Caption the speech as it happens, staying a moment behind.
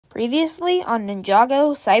Previously on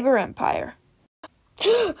Ninjago Cyber Empire.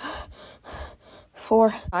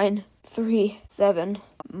 4937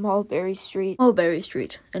 Mulberry Street. Mulberry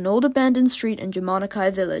Street, an old abandoned street in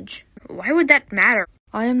Jamonikai Village. Why would that matter?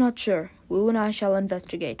 I am not sure. Wu and I shall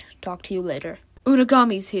investigate. Talk to you later.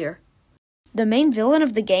 Unagami's here. The main villain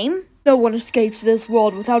of the game? No one escapes this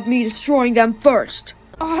world without me destroying them first.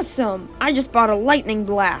 Awesome! I just bought a lightning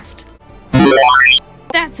blast.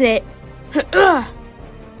 That's it.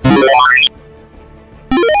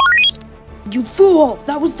 You fool!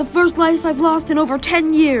 That was the first life I've lost in over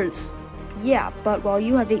 10 years! Yeah, but while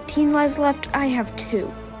you have 18 lives left, I have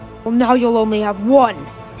 2. Well, now you'll only have 1!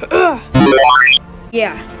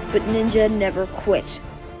 Yeah, but Ninja never quit.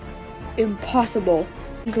 Impossible.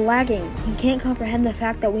 He's lagging. He can't comprehend the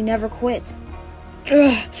fact that we never quit.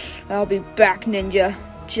 I'll be back, Ninja.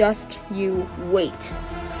 Just you wait.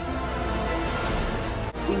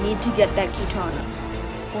 We need to get that Keytana.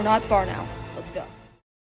 We're not far now. Let's go.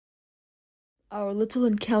 Our little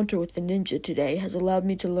encounter with the ninja today has allowed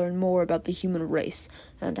me to learn more about the human race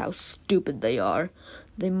and how stupid they are.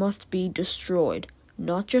 They must be destroyed.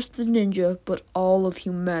 Not just the ninja, but all of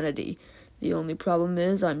humanity. The only problem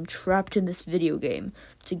is I'm trapped in this video game.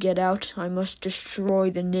 To get out, I must destroy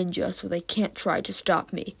the ninja so they can't try to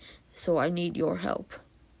stop me. So I need your help.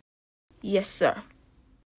 Yes, sir.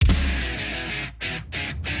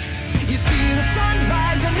 You see the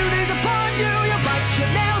sunrise, a new day's upon you. You bite your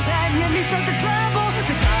nails and your knees start to tremble.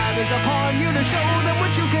 The time is upon you to show them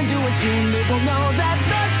what you can do, and soon they will know that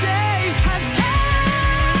the day has come.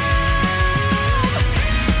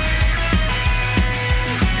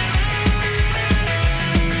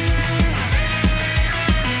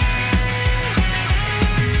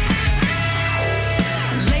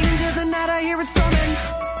 Late into the night I hear it storming,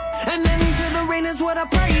 and into the rain is what I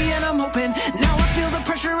pray and I'm hoping. Now I feel the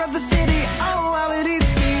pressure of the city, oh how it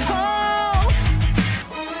eats me whole.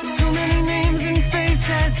 So many names and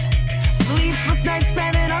faces, sleepless nights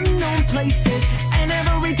spent in unknown places, and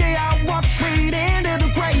every day I walk straight into the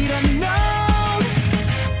great unknown.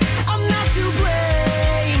 I'm not to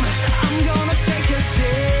blame, I'm gonna take a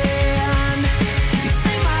stand. You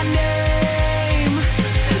say my name,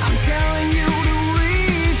 I'm telling you to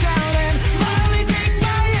reach out and finally take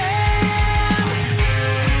my hand.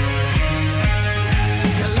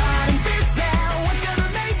 Colliding fists there, what's gonna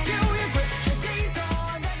make you? You grit your teeth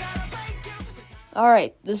on, they're gonna break you.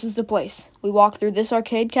 Alright, this is the place. We walk through this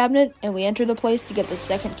arcade cabinet, and we enter the place to get the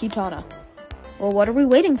second Keytana. Well, what are we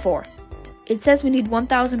waiting for? It says we need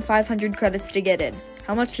 1,500 credits to get in.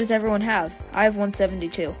 How much does everyone have? I have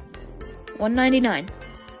 172. 199.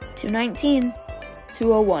 219.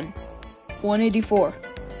 201. 184.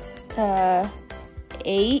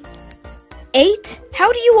 8? 8?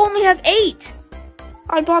 How do you only have 8?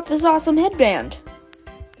 I bought this awesome headband.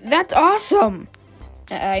 That's awesome!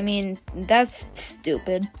 I mean, that's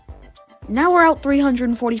stupid. Now we're out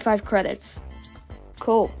 345 credits.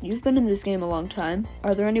 Cole, you've been in this game a long time.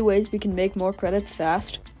 Are there any ways we can make more credits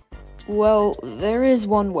fast? Well, there is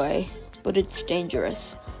one way, but it's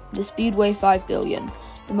dangerous. The Speedway 5 billion,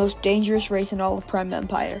 the most dangerous race in all of Prime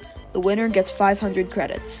Empire. The winner gets 500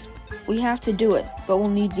 credits. We have to do it, but we'll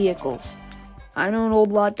need vehicles. I know an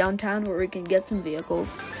old lot downtown where we can get some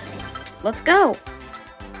vehicles. Let's go!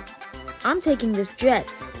 I'm taking this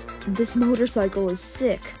jet. This motorcycle is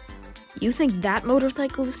sick. You think that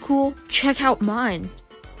motorcycle is cool? Check out mine.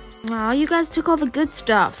 Aw, you guys took all the good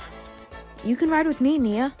stuff. You can ride with me,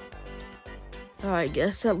 Nia. I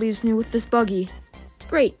guess that leaves me with this buggy.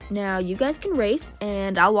 Great, now you guys can race,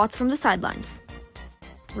 and I'll watch from the sidelines.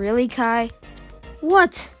 Really, Kai?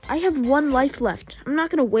 What? I have 1 life left. I'm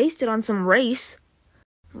not gonna waste it on some race.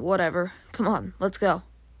 Whatever. Come on, let's go.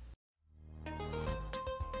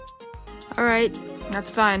 Alright,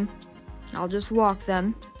 that's fine. I'll just walk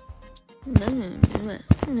then.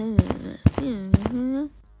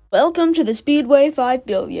 Welcome to the Speedway 5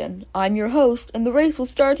 billion. I'm your host, and the race will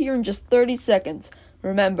start here in just 30 seconds.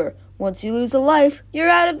 Remember, once you lose a life, you're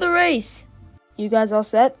out of the race. You guys all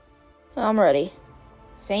set? I'm ready.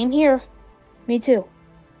 Same here. Me too.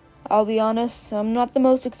 I'll be honest, I'm not the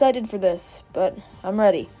most excited for this, but I'm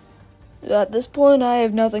ready. At this point, I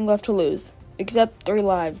have nothing left to lose. Except 3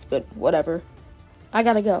 lives, but whatever. I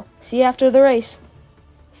gotta go. See you after the race.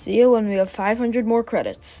 See you when we have 500 more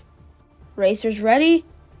credits. Racers ready?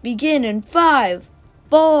 Begin in 5,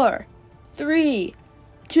 4, 3,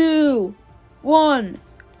 2, 1,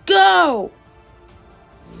 go!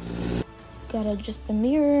 Gotta adjust the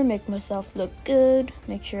mirror, make myself look good,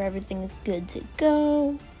 make sure everything is good to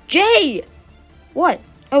go. Jay! What?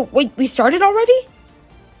 Oh, wait, we started already?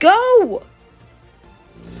 Go!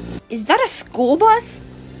 Is that a school bus?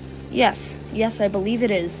 Yes, I believe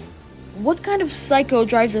it is. What kind of psycho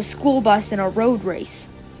drives a school bus in a road race?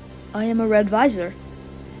 I am a red visor.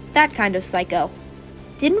 That kind of psycho.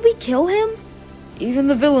 Didn't we kill him? Even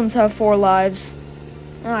the villains have 4 lives.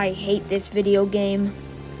 I hate this video game.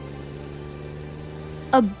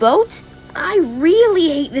 A boat? I really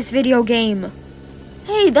hate this video game.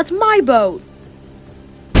 Hey, that's my boat.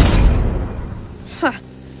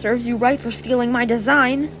 Serves you right for stealing my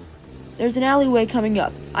design. There's an alleyway coming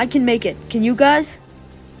up. I can make it. Can you guys?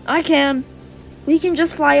 I can. We can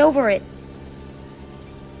just fly over it.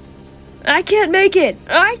 I can't make it.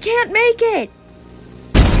 I can't make it.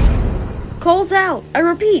 Cole's out. I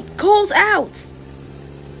repeat, Cole's out.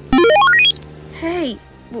 Hey,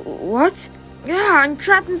 what? Yeah, I'm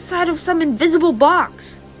trapped inside of some invisible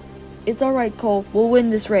box. It's alright, Cole. We'll win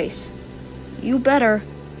this race. You better.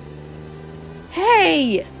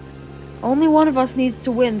 Hey! Only one of us needs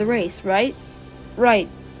to win the race, right? Right.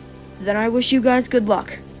 Then I wish you guys good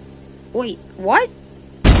luck. Wait, what?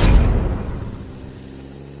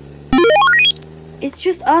 It's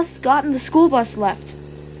just us, Scott, and the school bus left.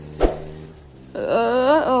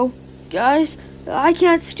 Uh-oh. Guys, I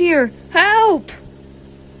can't steer. Help!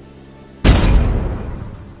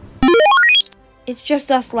 It's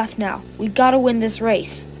just us left now. We gotta win this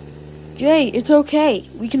race. Jay, it's okay.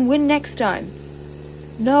 We can win next time.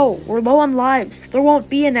 No, we're low on lives. There won't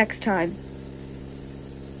be a next time.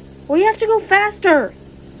 We have to go faster.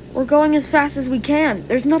 We're going as fast as we can.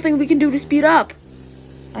 There's nothing we can do to speed up.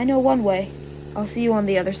 I know one way. I'll see you on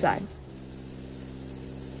the other side.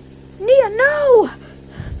 Nia, no!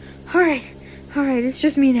 Alright, it's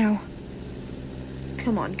just me now.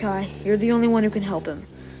 Come on, Kai. You're the only one who can help him.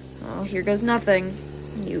 Oh, here goes nothing.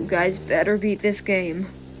 You guys better beat this game.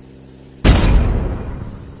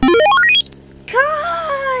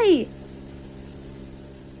 Kai!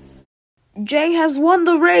 Jay has won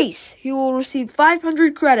the race. He will receive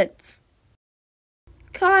 500 credits.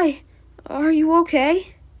 Kai, are you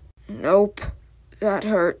okay? Nope. That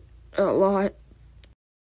hurt a lot.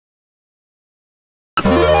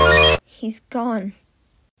 He's gone.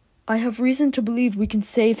 I have reason to believe we can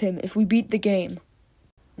save him if we beat the game.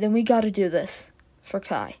 Then we gotta do this for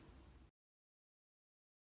Kai.